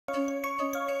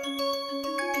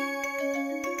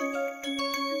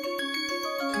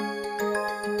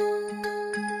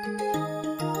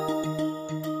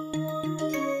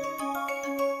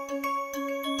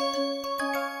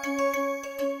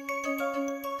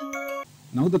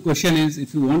Now the question is,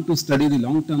 if you want to study the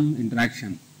long-term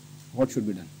interaction, what should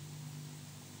be done?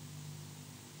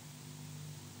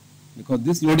 Because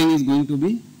this loading is going to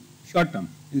be short-term,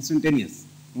 instantaneous,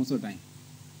 most of the time.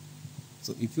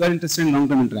 So if you are interested in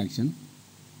long-term interaction,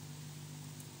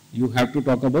 you have to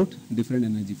talk about different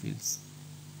energy fields.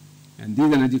 And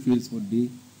these energy fields would be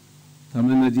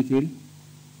thermal energy field,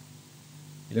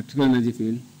 electrical energy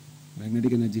field,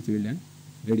 magnetic energy field, and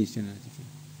radiation energy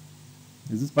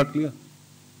field. Is this part clear?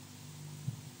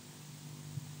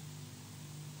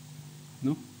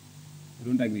 No? You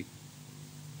don't agree?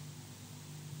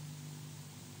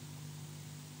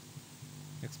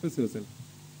 Express yourself.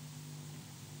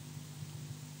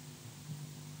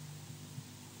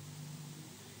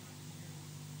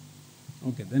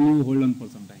 Okay, then you hold on for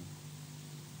some time.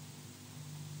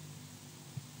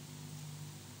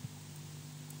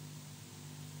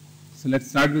 So let's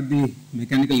start with the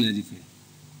mechanical energy field.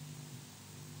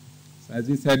 So as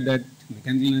we said that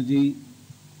mechanical energy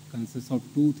consists of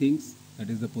two things, that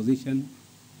is the position,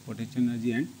 potential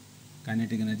energy, and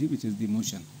kinetic energy, which is the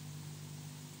motion.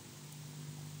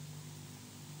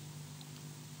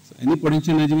 So any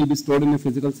potential energy will be stored in a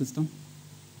physical system.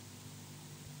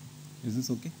 Is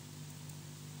this okay?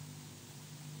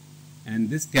 And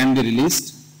this can be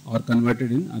released or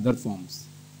converted in other forms,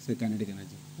 say kinetic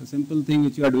energy. The simple thing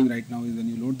which you are doing right now is when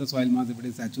you load the soil mass, if it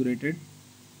is saturated,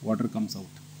 water comes out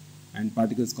and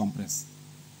particles compress.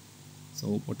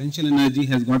 So potential energy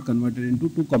has got converted into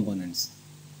two components.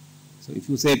 So if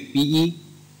you say PE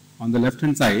on the left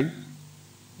hand side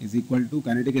is equal to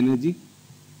kinetic energy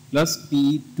plus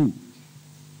PE2,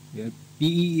 where PE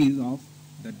is of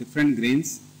the different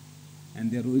grains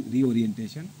and their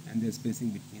reorientation and their spacing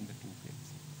between the two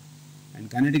grains.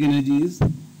 And kinetic energy is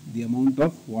the amount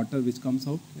of water which comes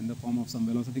out in the form of some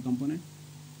velocity component,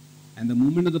 and the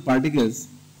movement of the particles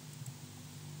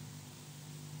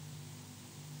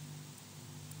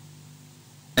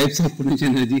types of potential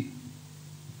energy.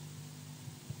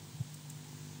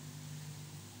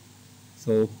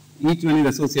 So each one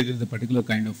is associated with a particular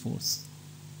kind of force.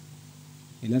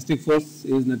 Elastic force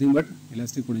is nothing but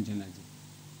elastic potential energy.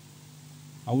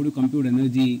 How would you compute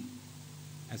energy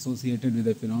associated with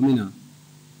a phenomena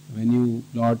when you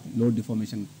plot load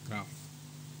deformation graph?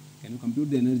 Can you compute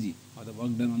the energy or the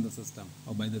work done on the system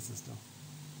or by the system?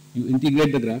 You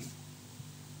integrate the graph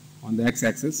on the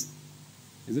x-axis,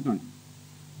 is it not?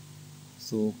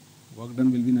 So work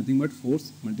done will be nothing but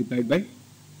force multiplied by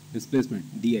displacement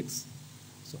dx.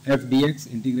 So f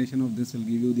dx, integration of this will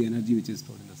give you the energy which is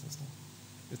stored in the system.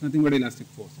 It's nothing but elastic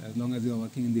force as long as you are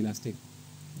working in the elastic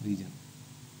region.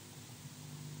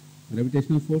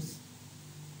 Gravitational force,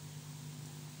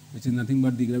 which is nothing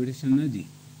but the gravitational energy,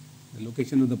 the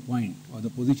location of the point or the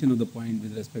position of the point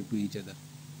with respect to each other.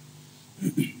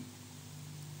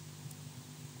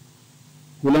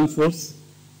 Coulomb force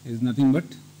is nothing but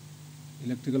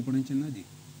electrical potential energy,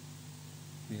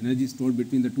 the energy stored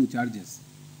between the two charges.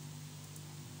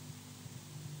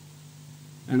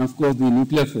 And of course the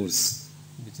nuclear force,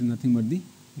 which is nothing but the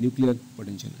nuclear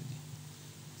potential energy.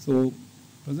 So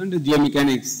present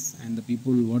geomechanics and the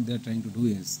people, what they are trying to do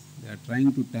is they are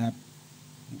trying to tap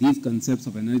these concepts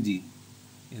of energy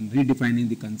in redefining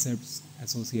the concepts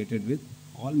associated with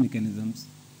all mechanisms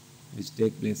which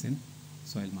take place in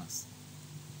soil mass.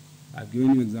 I have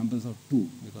given you examples of two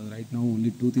because right now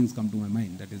only two things come to my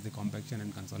mind, that is the compaction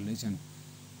and consolidation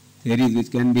theories,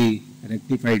 which can be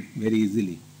rectified very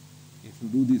easily if you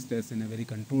do these tests in a very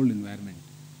controlled environment.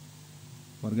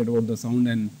 Forget about the sound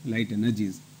and light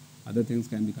energies. Other things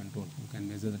can be controlled. You can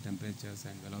measure the temperatures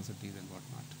and velocities and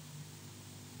whatnot.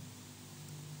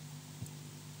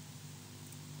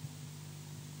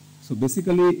 So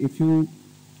basically, if you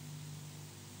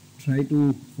try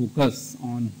to focus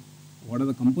on what are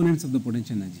the components of the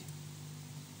potential energy,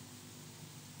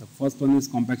 the first one is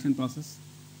compaction process,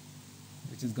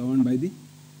 which is governed by the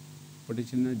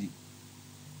potential energy.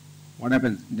 What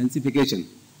happens? Densification.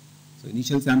 So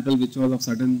initial sample which was of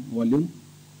certain volume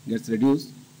gets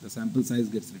reduced, the sample size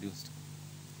gets reduced.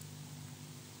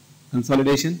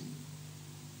 Consolidation,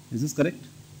 is this correct?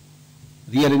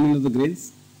 Rearrangement of the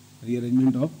grains,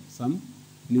 rearrangement of some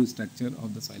new structure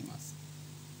of the soil mass.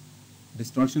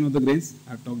 Distortion of the grains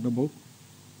I have talked about,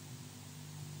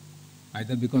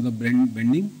 either because of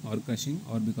bending or crushing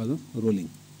or because of rolling.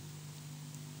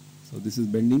 So this is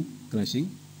bending,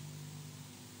 crushing.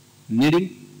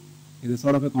 Kneading is a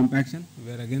sort of a compaction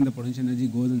where again the potential energy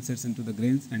goes and sets into the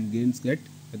grains and grains get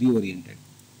reoriented.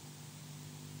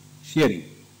 Shearing.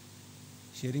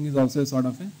 Shearing is also a sort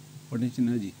of a potential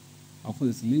energy. Of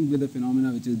course, it's linked with a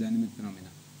phenomena which is dynamic phenomena.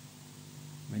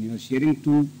 When you are shearing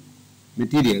two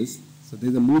materials, so there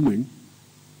is a movement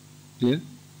clear?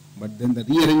 But then the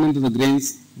rearrangement of the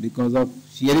grains because of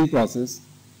shearing process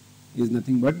is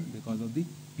nothing but because of the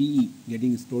PE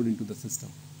getting stored into the system.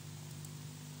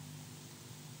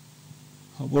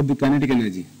 How about the kinetic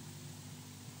energy?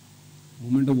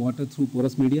 Movement of water through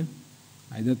porous media,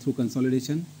 either through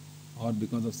consolidation or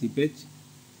because of seepage.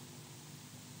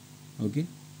 Okay,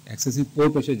 excessive pore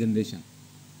pressure generation,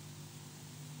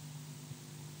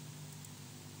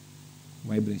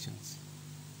 vibrations.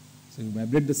 So you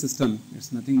vibrate the system,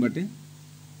 it's nothing but a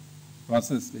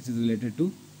process which is related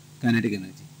to kinetic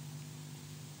energy.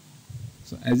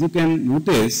 So as you can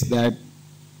notice that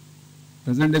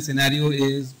present day scenario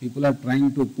is people are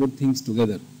trying to put things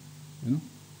together,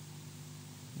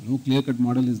 no clear-cut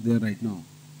model is there right now,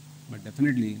 but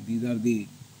definitely these are the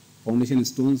foundation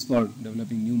stones for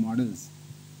developing new models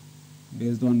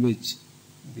based on which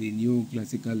the new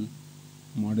classical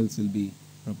models will be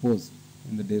proposed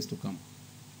in the days to come.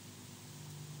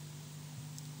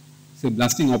 Say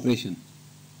blasting operation.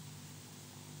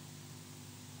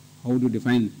 How do you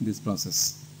define this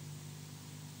process?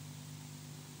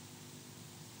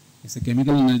 It's a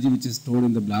chemical energy which is stored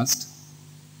in the blast,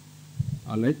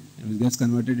 alright, and it gets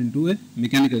converted into a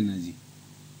mechanical energy.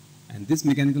 And this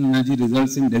mechanical energy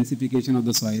results in densification of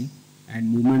the soil and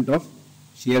movement of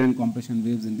shear and compression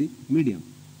waves in the medium.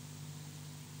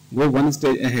 Go one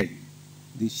stage ahead.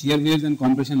 The shear waves and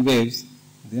compression waves,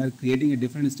 they are creating a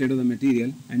different state of the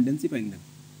material and densifying them.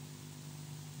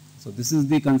 So this is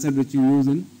the concept which you use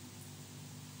in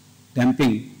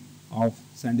damping of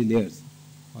sandy layers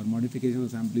or modification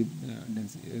of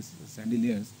sandy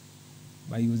layers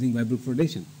by using vibrook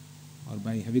flotation or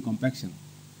by heavy compaction.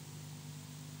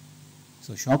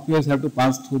 So shock waves have to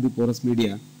pass through the porous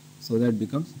media so that it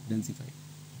becomes densified.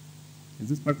 Is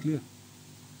this part clear?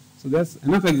 So there's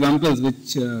enough examples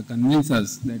which convince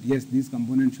us that yes, these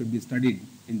components should be studied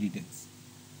in details.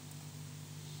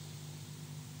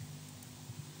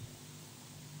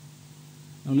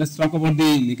 Now let's talk about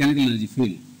the mechanical energy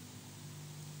field.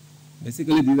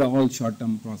 Basically these are all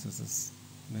short-term processes.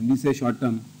 When we say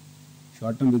short-term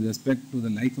with respect to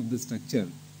the life of the structure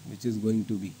which is going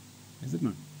to be, is it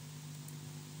not?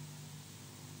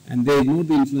 And they ignore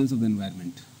the influence of the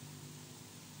environment,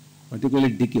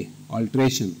 particularly decay,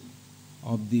 alteration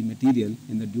of the material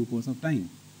in the due course of time.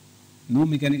 No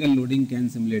mechanical loading can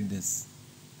simulate this.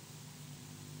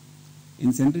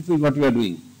 In centrifuge, what we are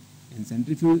doing? In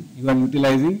centrifuge, you are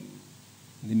utilizing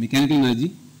the mechanical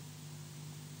energy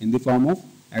in the form of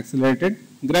accelerated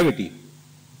gravity.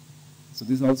 So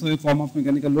this is also a form of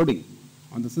mechanical loading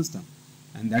on the system.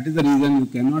 And that is the reason you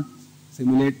cannot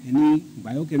simulate any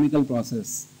biochemical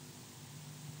process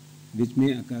which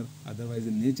may occur otherwise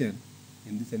in nature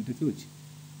in the centrifuge.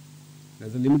 There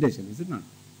is a limitation, is it not?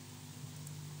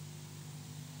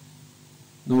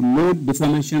 Now load,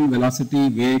 deformation, velocity,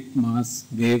 weight, mass,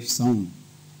 wave, sound,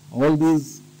 all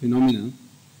these phenomena,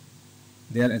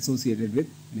 they are associated with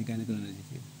mechanical energy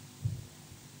field.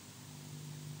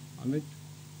 Alright?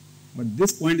 But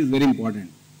this point is very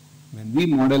important. When we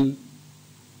model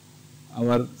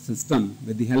our system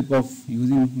with the help of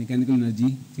using mechanical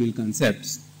energy field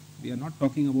concepts, we are not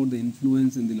talking about the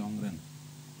influence in the long run.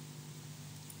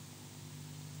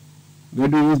 Where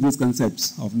do you use these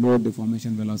concepts of load,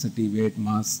 deformation, velocity, weight,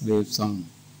 mass, wave, sound?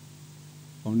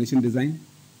 Foundation design,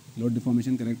 load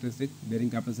deformation characteristic, bearing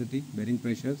capacity, bearing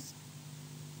pressures,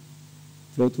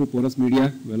 flow through porous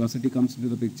media, velocity comes into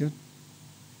the picture,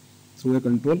 through a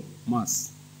control,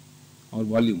 mass or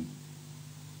volume.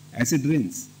 Acid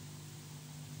rains,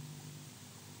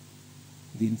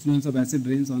 the influence of acid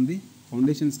rains on the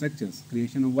foundation structures,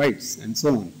 creation of voids and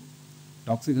so on.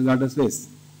 Toxic hazardous waste.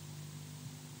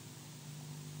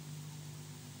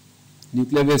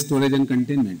 Nuclear waste storage and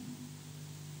containment.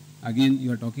 Again,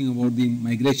 you are talking about the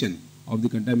migration of the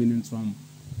contaminants from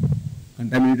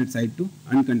contaminated site to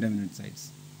uncontaminated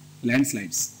sites.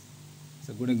 Landslides. It's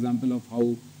a good example of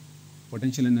how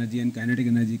potential energy and kinetic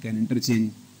energy can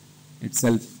interchange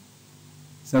itself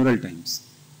several times.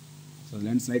 So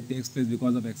landslide takes place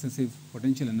because of excessive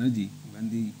potential energy. When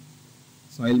the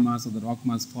soil mass or the rock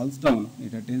mass falls down,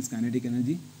 it attains kinetic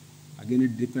energy. Again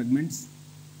it defragments.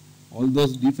 All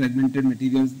those defragmented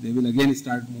materials, they will again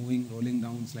start moving, rolling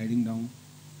down, sliding down.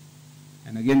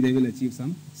 And again they will achieve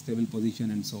some stable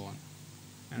position and so on.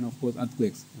 And of course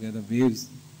earthquakes, where the waves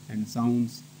and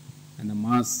sounds and the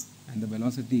mass and the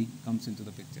velocity comes into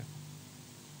the picture.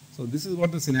 So this is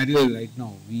what the scenario is right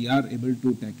now. We are able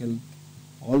to tackle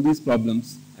all these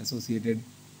problems associated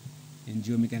in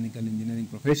geomechanical engineering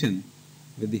profession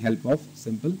with the help of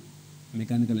simple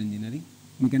mechanical engineering,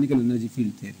 mechanical energy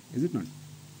field theory, is it not?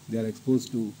 They are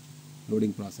exposed to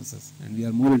loading processes, and we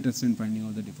are more interested in finding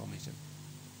out the deformation.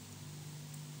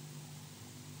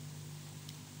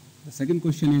 The second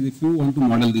question is, if you want to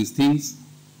model these things,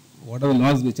 what are the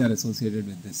laws which are associated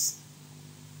with this?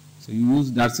 So you use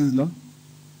Darcy's law,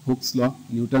 Hooke's law,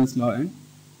 Newton's law, and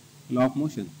law of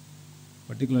motion.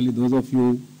 Particularly those of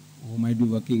you who might be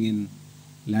working in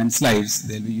landslides,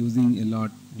 they'll be using a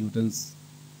lot Newton's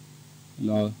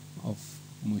law of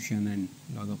motion and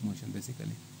laws of motion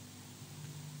basically.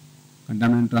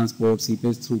 Contaminant transport,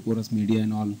 seepage through porous media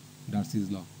and all, Darcy's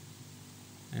law.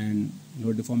 And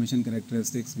load deformation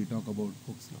characteristics, we talk about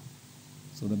Hooke's law.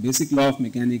 So the basic law of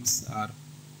mechanics are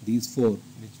these four,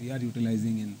 which we are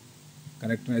utilizing in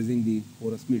characterizing the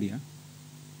porous media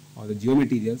or the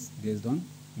geomaterials based on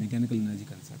mechanical energy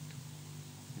concept.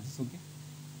 Is this okay?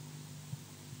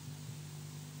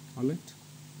 All right.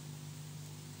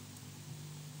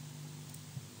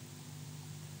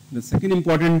 The second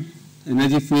important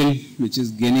energy field which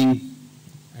is gaining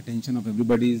attention of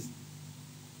everybody,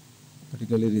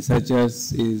 particularly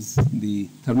researchers, is the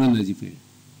thermal energy field.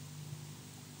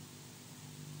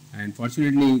 And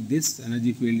fortunately, this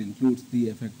energy field includes the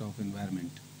effect of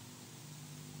environment.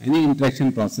 Any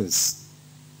interaction process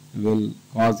will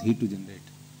cause heat to generate.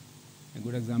 A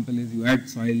good example is you add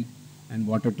soil and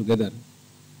water together.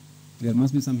 There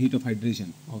must be some heat of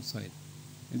hydration of soil,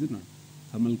 is it not?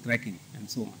 Thermal cracking and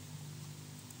so on.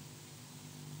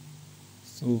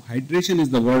 So hydration is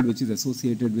the word which is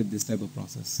associated with this type of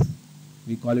process.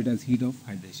 We call it as heat of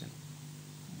hydration.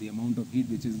 The amount of heat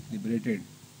which is liberated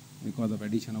because of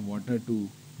addition of water to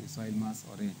a soil mass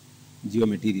or a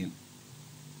geomaterial.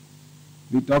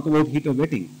 We talk about heat of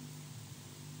wetting.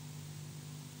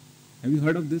 Have you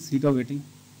heard of this heat of wetting?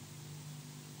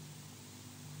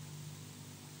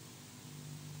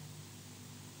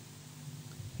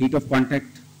 Heat of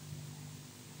contact.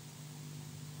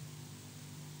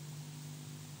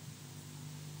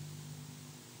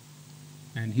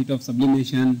 And heat of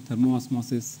sublimation,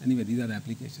 thermoosmosis, anyway, these are the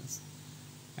applications.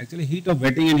 Actually, heat of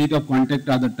wetting and heat of contact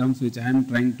are the terms which I am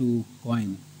trying to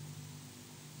coin,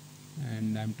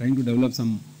 and I am trying to develop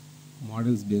some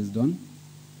models based on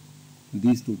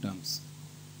these two terms.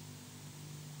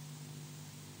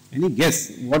 Any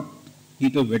guess what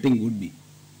heat of wetting would be?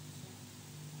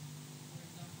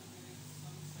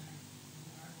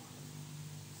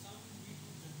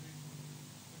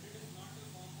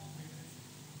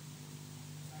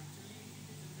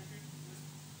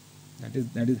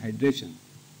 That is hydration.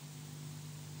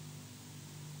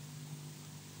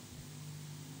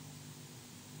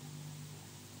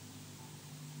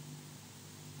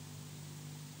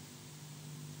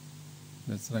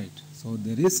 That's right. So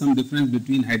there is some difference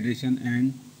between hydration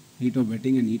and heat of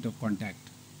wetting and heat of contact.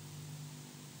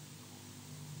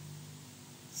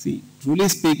 See, truly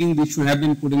speaking, this should have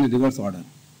been put in a reverse order.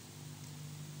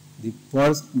 The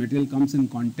first material comes in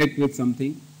contact with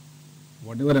something,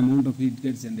 whatever amount of heat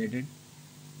gets generated.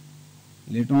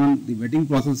 Later on, the wetting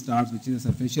process starts, which is a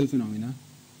surfacial phenomena,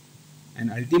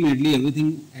 and ultimately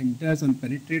everything enters and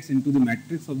penetrates into the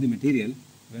matrix of the material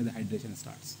where the hydration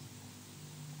starts.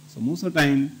 So most of the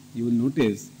time, you will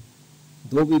notice,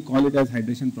 though we call it as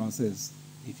hydration process,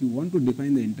 if you want to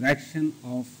define the interaction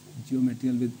of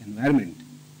geomaterial with environment,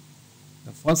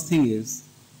 the first thing is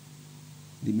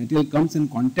the material comes in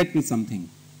contact with something,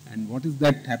 and what is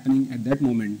that happening at that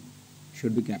moment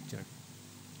should be captured.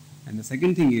 And the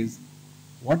second thing is,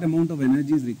 what amount of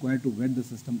energy is required to wet the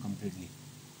system completely.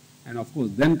 And of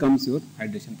course, then comes your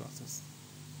hydration process.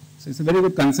 So it's a very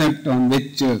good concept on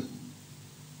which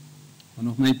one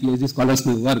of my PhD scholars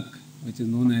may work, which is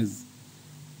known as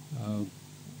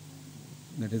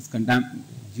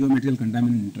geometrical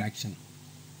contaminant interaction.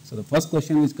 So the first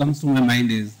question which comes to my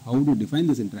mind is, how do you define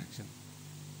this interaction?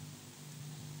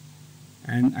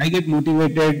 And I get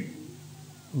motivated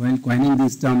while coining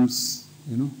these terms,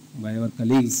 by our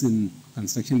colleagues in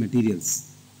construction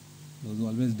materials, those who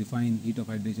always define heat of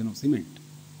hydration of cement.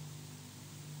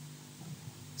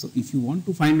 So if you want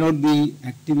to find out the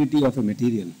activity of a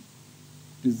material,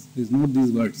 please note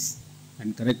these words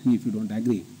and correct me if you don't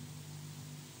agree.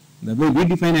 The way we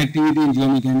define activity in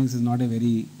geomechanics is not a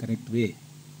very correct way,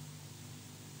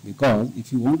 because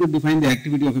if you want to define the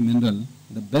activity of a mineral,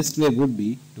 the best way would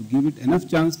be to give it enough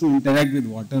chance to interact with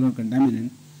water or contaminant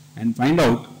and find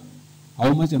out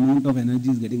how much amount of energy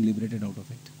is getting liberated out of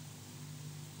it.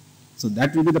 So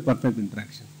that will be the perfect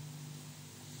interaction.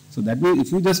 So that means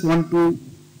if you just want to,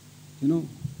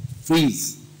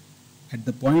 freeze at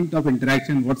the point of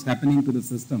interaction what's happening to the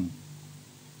system,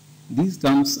 these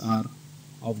terms are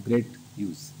of great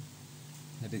use.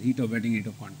 That is heat of wetting, heat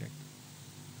of contact.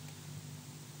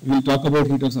 We will talk about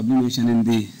heat of sublimation in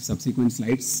the subsequent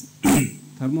slides.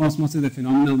 Thermoosmosis is a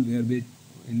phenomenon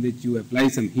in which you apply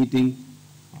some heating,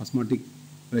 osmotic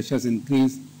pressures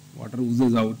increase, water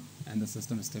oozes out, and the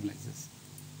system stabilizes.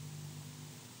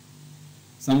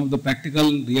 Some of the practical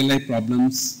real-life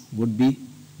problems would be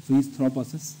freeze-thaw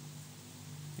process.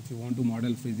 If you want to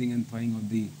model freezing and thawing of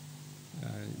the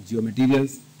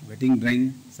geomaterials, wetting,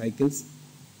 drying cycles.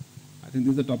 I think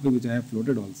this is a topic which I have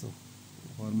floated also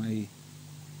for my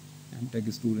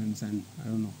MTech students, and I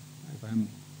don't know if I am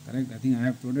correct. I think I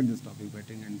have floated this topic,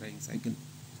 wetting and drying cycle.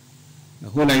 The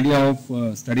whole idea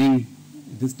of studying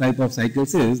this type of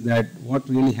cycles is that what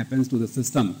really happens to the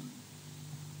system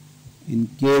in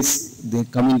case they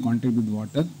come in contact with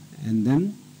water, and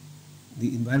then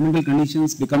the environmental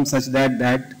conditions become such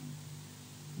that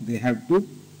they have to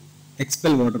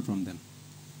expel water from them.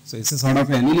 So it's a sort of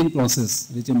an annealing process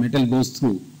which a metal goes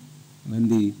through when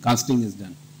the casting is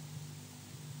done.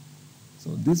 So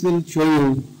this will show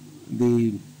you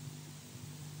the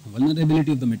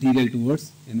vulnerability of the material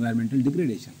towards environmental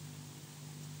degradation.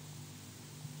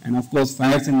 And of course,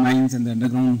 fires in mines and the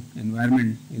underground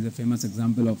environment is a famous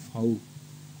example of how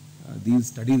these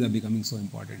studies are becoming so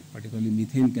important. Particularly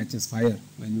methane catches fire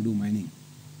when you do mining.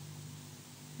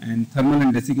 And thermal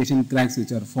and desiccation cracks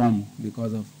which are formed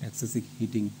because of excessive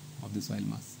heating of the soil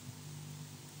mass.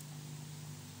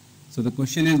 So the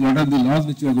question is, what are the laws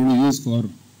which you are going to use for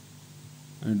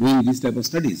doing these type of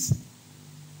studies?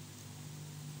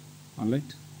 All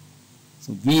right.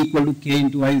 So V equal to K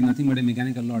into I is nothing but a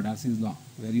mechanical law, Darcy's law,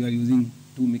 where you are using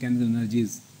two mechanical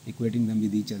energies, equating them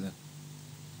with each other.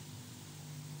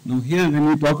 Now here, when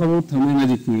we talk about thermal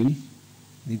energy field,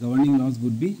 the governing laws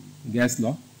would be gas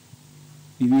law,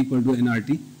 PV equal to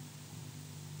nRT,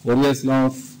 Fourier's law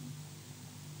of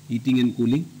heating and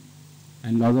cooling,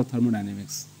 and laws of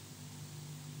thermodynamics.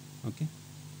 Okay,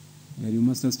 where you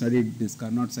must have studied these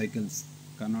Carnot cycles,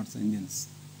 Carnot's engines.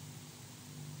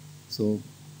 So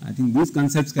I think these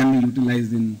concepts can be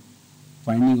utilized in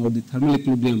finding out the thermal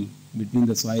equilibrium between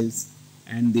the soils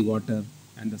and the water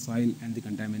and the soil and the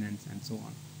contaminants and so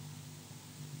on.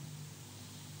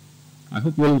 I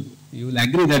hope you will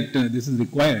agree that this is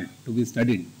required to be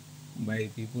studied by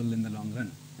people in the long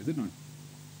run, is it not?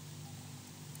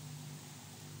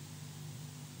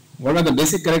 What are the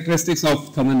basic characteristics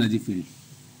of thermal energy field?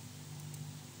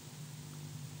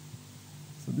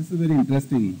 So this is very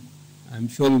interesting. I am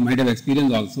sure you might have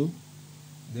experienced also.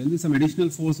 There will be some additional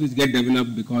force which get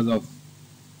developed because of,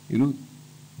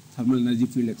 thermal energy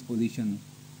field exposition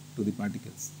to the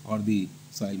particles or the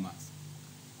soil mass.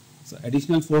 So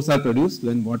additional force are produced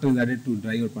when water is added to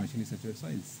dry or partially saturated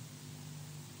soils.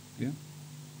 Yeah?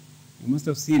 You must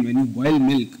have seen when you boil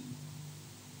milk,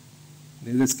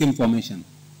 there is a skim formation,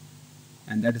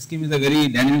 and that skim is a very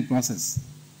dynamic process.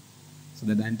 So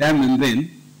that the entire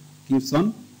membrane keeps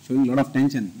on showing a lot of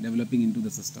tension developing into the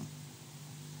system.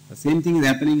 The same thing is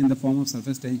happening in the form of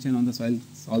surface tension on the soils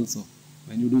also,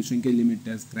 when you do shrinkage limit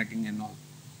tests, cracking and all.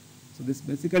 So this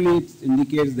basically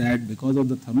indicates that because of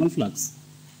the thermal flux,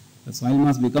 the soil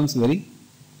mass becomes very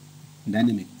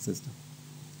dynamic system.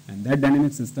 And that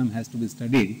dynamic system has to be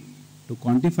studied to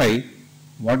quantify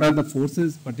what are the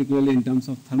forces, particularly in terms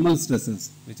of thermal stresses,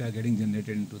 which are getting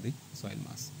generated into the soil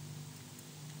mass.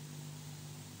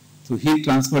 So heat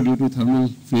transfer due to thermal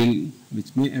field,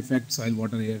 which may affect soil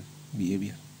water air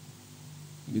behavior.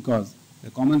 Because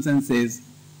the common sense says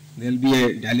there will be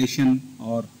a dilation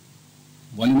or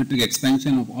volumetric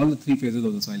expansion of all the three phases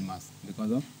of the soil mass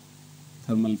because of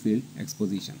thermal field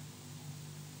exposition.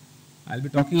 I will be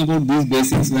talking about these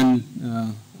basics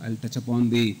when I will touch upon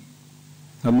the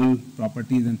thermal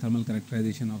properties and thermal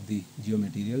characterization of the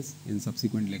geomaterials in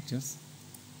subsequent lectures.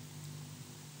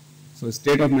 So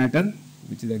state of matter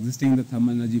which is existing in the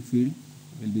thermal energy field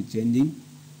will be changing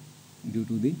due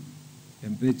to the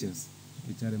temperatures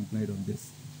which are implied on this.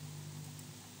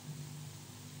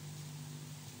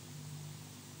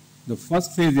 The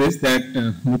first phase is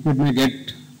that liquid may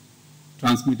get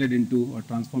transmitted into or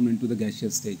transformed into the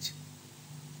gaseous stage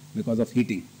because of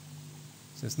heating.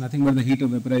 So it's nothing but the heat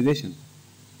of vaporization.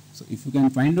 So if you can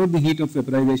find out the heat of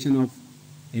vaporization of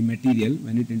a material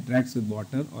when it interacts with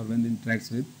water or when it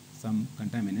interacts with some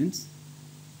contaminants,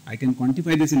 I can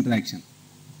quantify this interaction.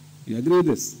 You agree with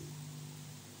this?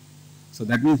 So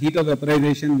that means heat of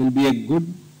vaporization will be a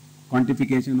good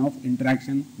quantification of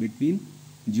interaction between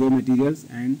geomaterials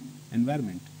and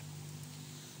environment.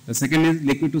 The second is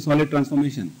liquid to solid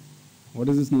transformation. What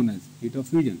is this known as? Heat of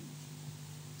fusion.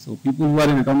 So people who are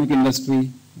in atomic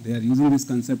industry, they are using this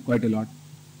concept quite a lot.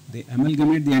 They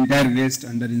amalgamate the entire waste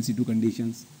under in situ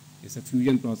conditions. It's a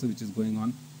fusion process which is going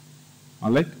on.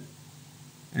 All right.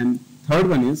 And Third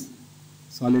one is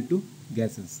solid to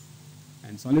gases,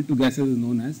 and solid to gases is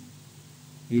known as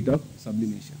heat of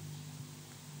sublimation.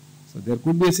 So there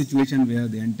could be a situation where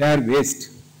the entire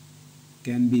waste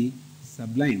can be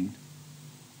sublimed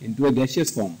into a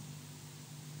gaseous form,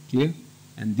 clear?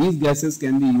 And these gases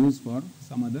can be used for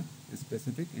some other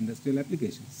specific industrial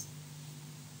applications.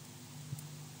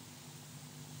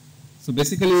 So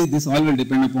basically this all will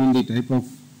depend upon the type of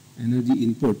energy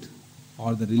input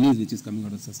or the release which is coming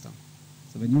out of the system.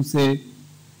 So when you say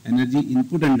energy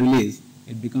input and release,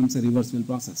 it becomes a reversible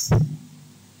process.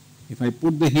 If I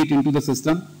put the heat into the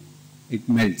system, it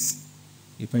melts.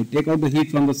 If I take out the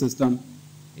heat from the system,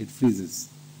 it freezes.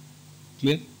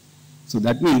 Clear? So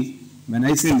that means when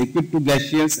I say liquid to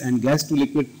gaseous and gas to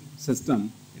liquid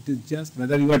system, it is just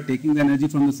whether you are taking the energy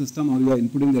from the system or you are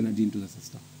inputting the energy into the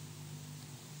system.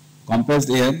 Compressed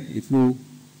air, if you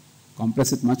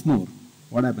compress it much more,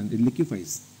 what happens? It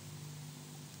liquefies.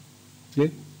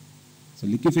 Clear? So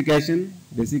liquefaction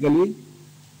basically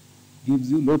gives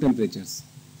you low temperatures.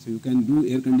 So you can do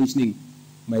air conditioning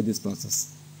by this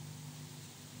process.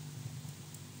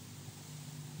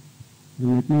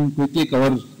 Now let me quickly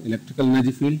cover electrical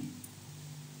energy field,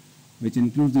 which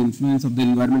includes the influence of the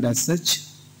environment as such.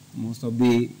 Most of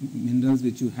the minerals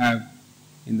which you have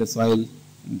in the soil,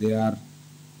 they are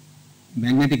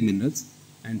magnetic minerals,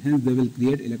 and hence they will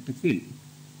create electric field.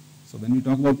 So when we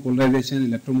talk about polarization,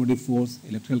 electromotive force,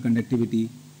 electrical conductivity,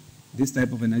 this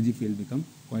type of energy field become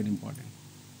quite important.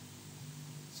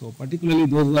 So particularly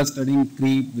those who are studying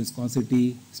creep,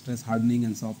 viscosity, stress hardening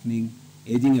and softening,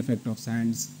 aging effect of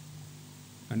sands,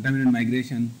 contaminant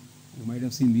migration, you might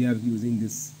have seen we are using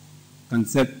this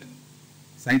concept,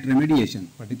 site remediation,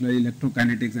 particularly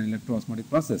electrokinetics and electroosmotic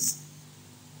process,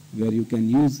 where you can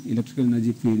use electrical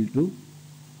energy field to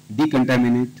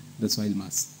decontaminate the soil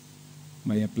mass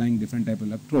by applying different type of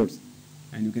electrodes,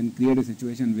 and you can create a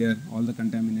situation where all the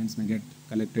contaminants may get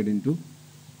collected into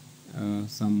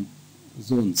some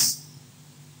zones.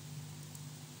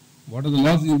 What are the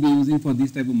laws you will be using for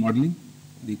this type of modeling?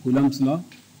 The Coulomb's law,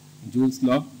 Joule's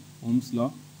law, Ohm's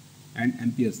law, and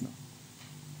Ampere's law.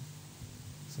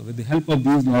 So with the help of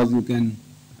these laws, you can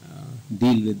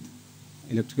deal with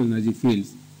electrical energy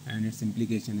fields and its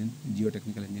implication in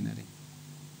geotechnical engineering.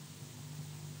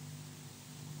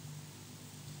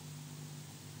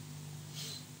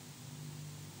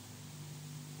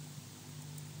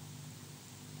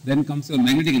 Then comes your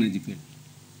magnetic energy field.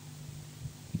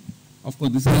 Of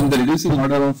course, this is in the reducing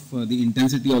order of the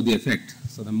intensity of the effect.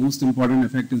 So the most important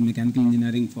effect is mechanical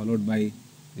engineering, followed by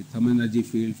the thermal energy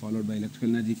field, followed by electrical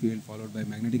energy field, followed by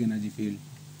magnetic energy field,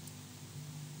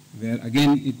 where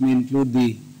again it may include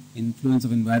the influence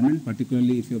of environment,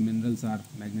 particularly if your minerals are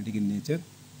magnetic in nature.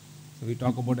 So we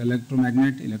talk about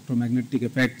electromagnetic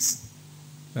effects,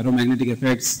 ferromagnetic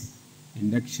effects,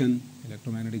 induction,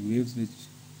 electromagnetic waves which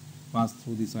pass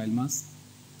through the soil mass.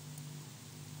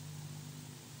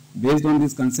 Based on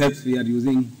these concepts, we are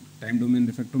using time domain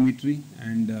refractometry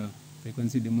and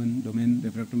frequency domain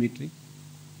refractometry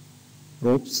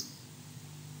probes.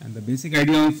 And the basic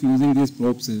idea of using these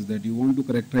probes is that you want to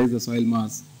characterize the soil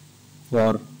mass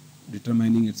for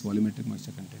determining its volumetric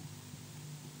moisture content.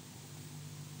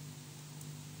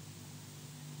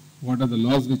 What are the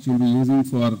laws which you will be using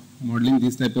for modeling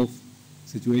these type of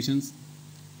situations?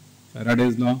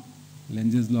 Faraday's law,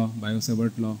 Lenz's law,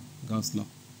 Biot-Savart law, Gauss law.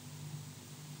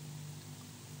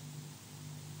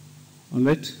 All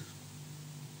right.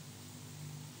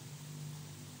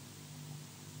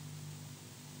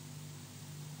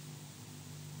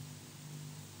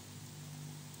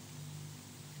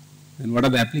 Then what are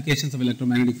the applications of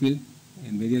electromagnetic field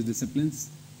in various disciplines?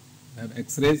 We have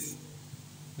X-rays,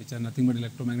 which are nothing but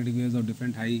electromagnetic waves of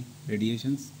different high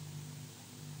radiations.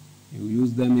 You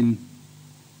use them in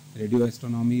radio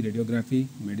astronomy, radiography,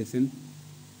 medicine,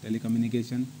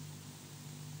 telecommunication.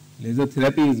 Laser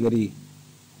therapy is very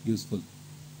useful,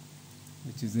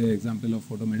 which is an example of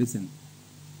photomedicine.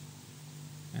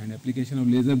 And application of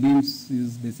laser beams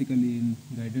is basically in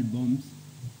guided bombs,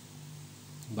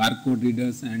 barcode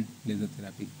readers and laser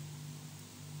therapy.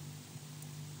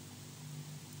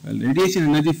 Well, radiation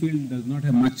energy field does not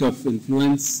have much of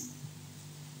influence,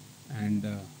 and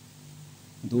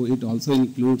though it also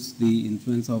includes the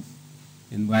influence of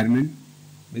environment,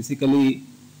 basically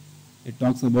it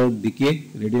talks about decay,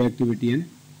 radioactivity and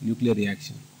nuclear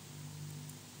reaction.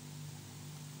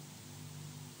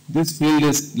 This field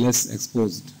is less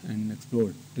exposed and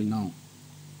explored till now,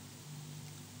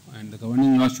 and the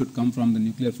governing law should come from the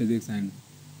nuclear physics and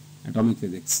atomic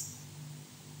physics.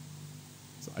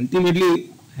 So ultimately,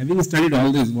 having studied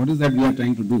all this, what is that we are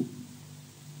trying to do?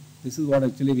 This is what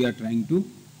actually we are trying to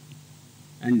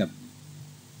end up.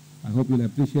 I hope you'll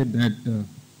appreciate that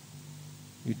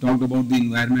we talked about the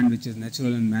environment which is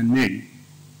natural and man-made,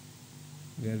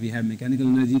 where we have mechanical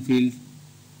energy field,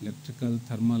 electrical,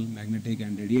 thermal, magnetic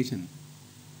and radiation.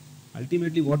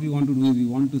 Ultimately what we want to do is we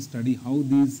want to study how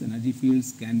these energy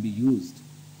fields can be used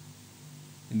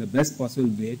in the best possible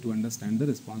way to understand the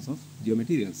response of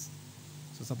geomaterials.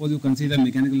 So suppose you consider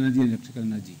mechanical energy and electrical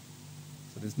energy.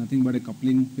 So there is nothing but a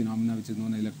coupling phenomena which is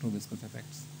known as electroviscous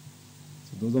effects.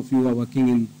 So those of you who are working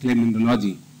in clay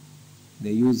mineralogy,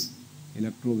 they use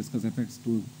electroviscous effects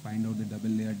to find out the double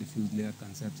layer, diffuse layer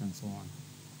concepts and so on.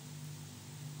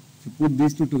 If you put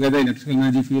these two together, electrical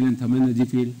energy field and thermal energy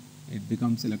field, it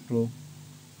becomes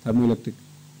thermoelectric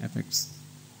effects.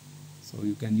 So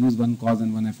you can use one cause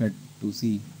and one effect to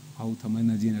see how thermal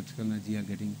energy and electrical energy are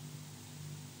getting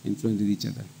influenced with each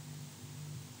other.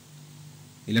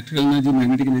 Electrical energy,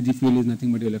 magnetic energy field is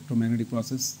nothing but electromagnetic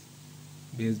process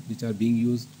which are being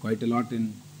used quite a lot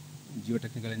in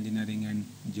geotechnical engineering and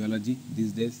geology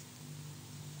these days.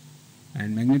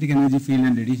 And magnetic energy field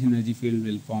and radiation energy field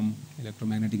will form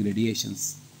electromagnetic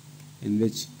radiations, in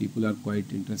which people are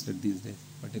quite interested these days,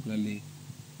 particularly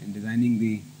in designing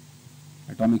the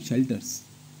atomic shelters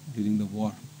during the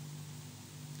war.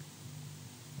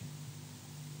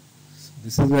 So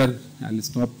this is where I will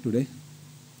stop today.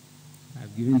 I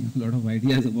have given you a lot of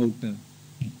ideas about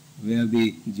where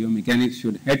the geomechanics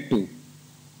should head to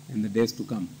in the days to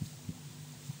come,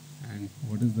 and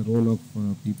what is the role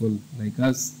of people like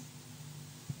us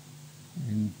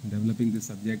in developing this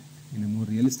subject in a more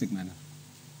realistic manner.